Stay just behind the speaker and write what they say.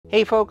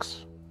Hey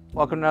folks,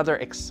 welcome to another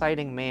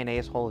exciting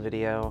mayonnaise hole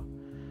video.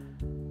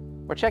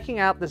 We're checking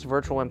out this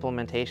virtual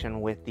implementation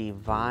with the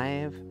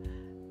VIVE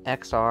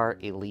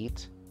XR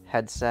Elite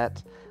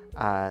headset.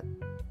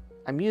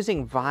 I'm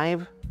using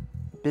VIVE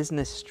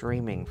Business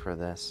Streaming for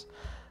this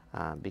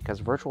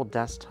because virtual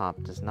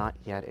desktop does not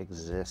yet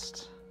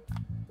exist.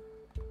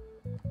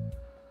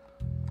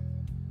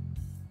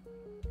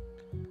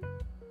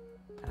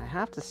 And I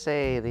have to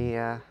say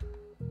the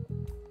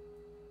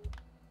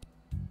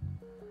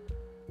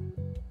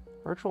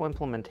virtual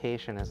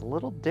implementation is a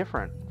little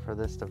different for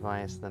this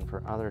device than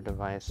for other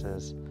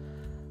devices.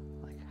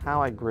 Like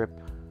how I grip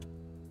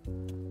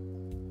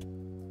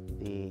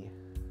the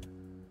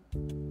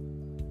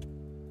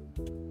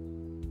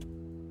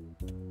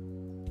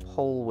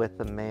hole with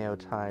the mayo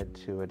tied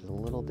to it is a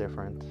little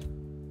different.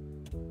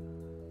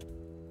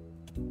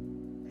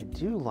 I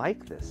do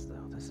like this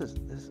though.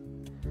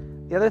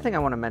 The other thing I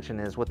want to mention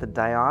is with the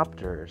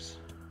diopters,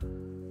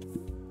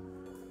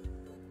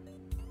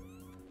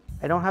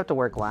 I don't have to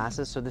wear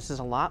glasses, so this is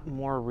a lot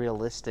more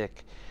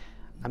realistic.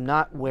 I'm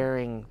not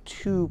wearing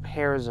two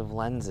pairs of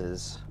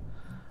lenses.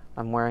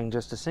 I'm wearing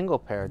just a single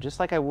pair, just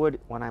like I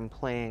would when I'm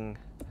playing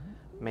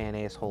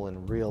mayonnaise hole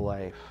in real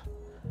life.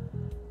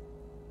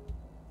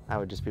 I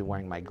would just be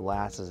wearing my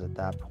glasses at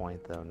that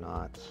point, though,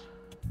 not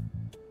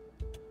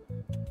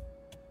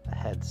a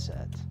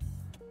headset.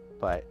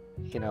 But,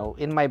 you know,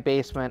 in my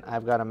basement,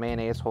 I've got a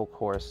mayonnaise hole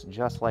course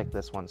just like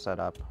this one set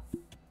up.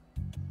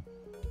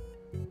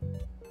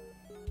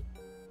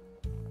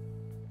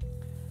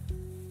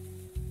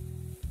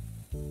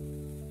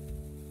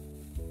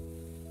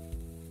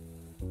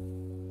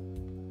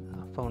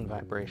 Phone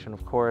vibration,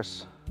 of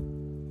course.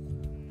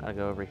 Gotta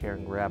go over here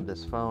and grab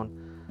this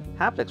phone.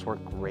 Haptics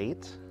work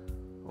great.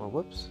 Oh,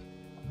 whoops.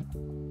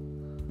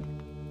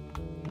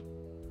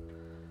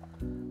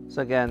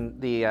 So again,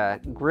 the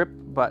grip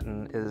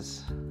button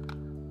is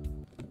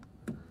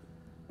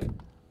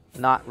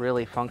not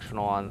really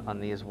functional on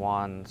these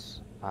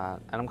wands.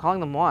 And I'm calling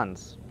them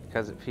wands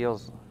because it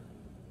feels...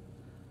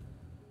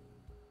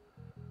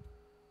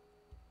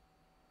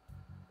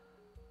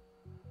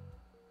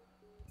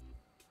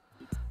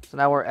 So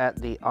now we're at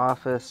the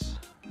office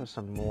for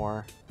some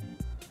more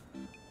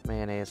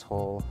mayonnaise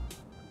hole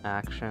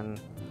action.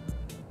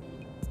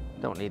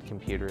 Don't need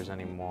computers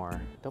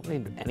anymore. Don't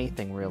need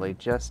anything really,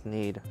 just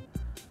need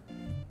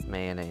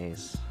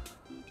mayonnaise.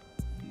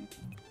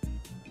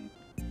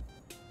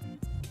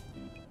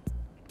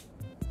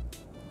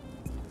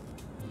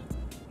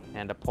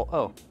 And a pull.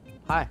 Oh,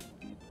 hi.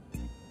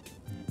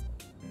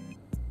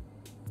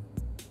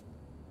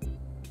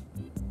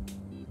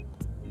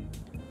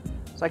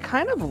 So I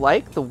kind of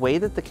like the way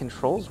that the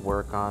controls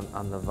work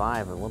on the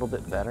VIVE a little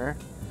bit better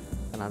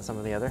than on some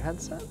of the other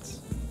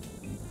headsets.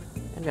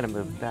 I'm gonna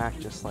move back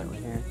just slightly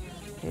here.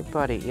 Hey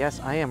buddy,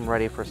 yes, I am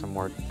ready for some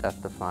more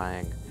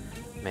death-defying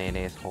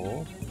mayonnaise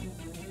hole.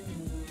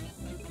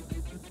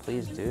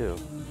 Please do.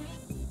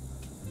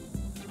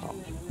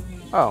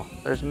 Oh,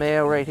 there's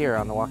mayo right here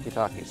on the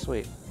walkie-talkie,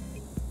 sweet.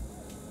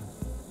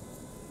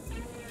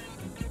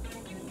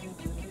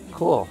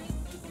 Cool.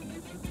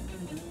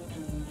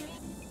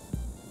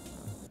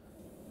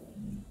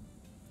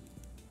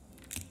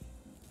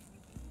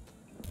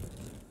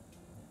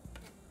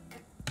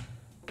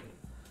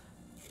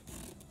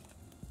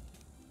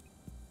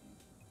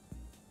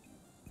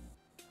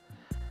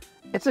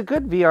 It's a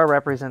good VR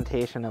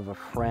representation of a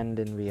friend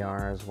in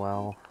VR as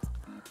well.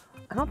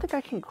 I don't think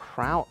I can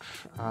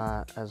crouch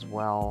as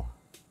well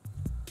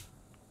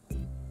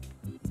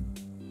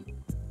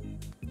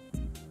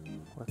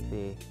with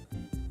the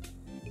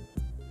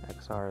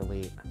XR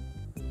Elite.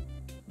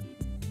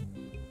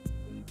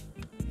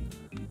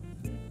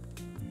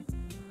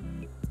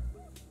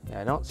 Yeah,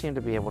 I don't seem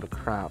to be able to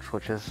crouch,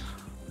 which is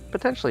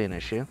potentially an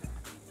issue.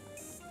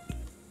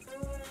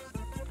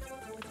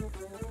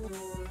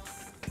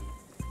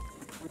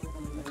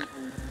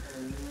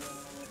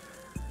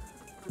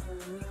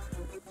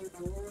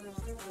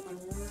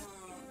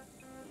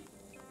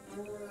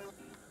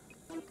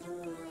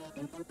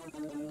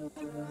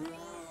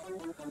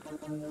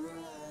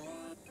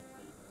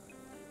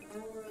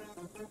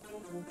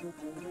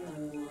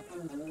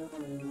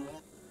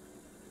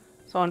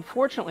 So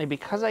unfortunately,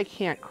 because I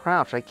can't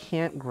crouch, I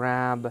can't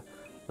grab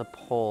the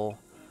pole.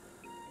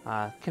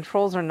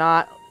 Controls are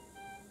not,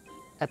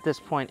 at this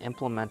point,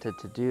 implemented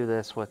to do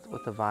this with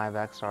the VIVE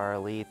XR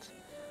Elite.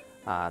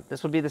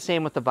 This would be the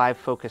same with the VIVE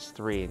Focus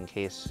 3, in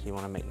case you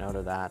want to make note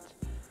of that.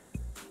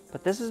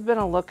 But this has been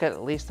a look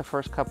at least the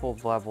first couple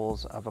of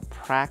levels of a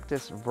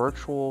practice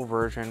virtual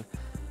version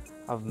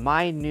of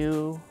my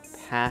new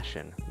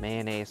passion,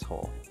 mayonnaise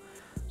hole.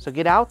 So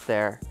get out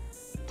there,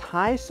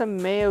 tie some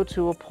mayo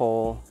to a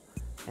pole,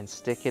 and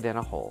stick it in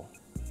a hole.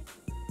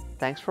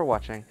 Thanks for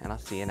watching, and I'll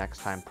see you next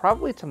time,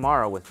 probably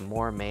tomorrow with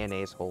more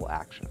mayonnaise hole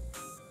action.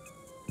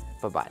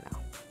 Bye-bye now.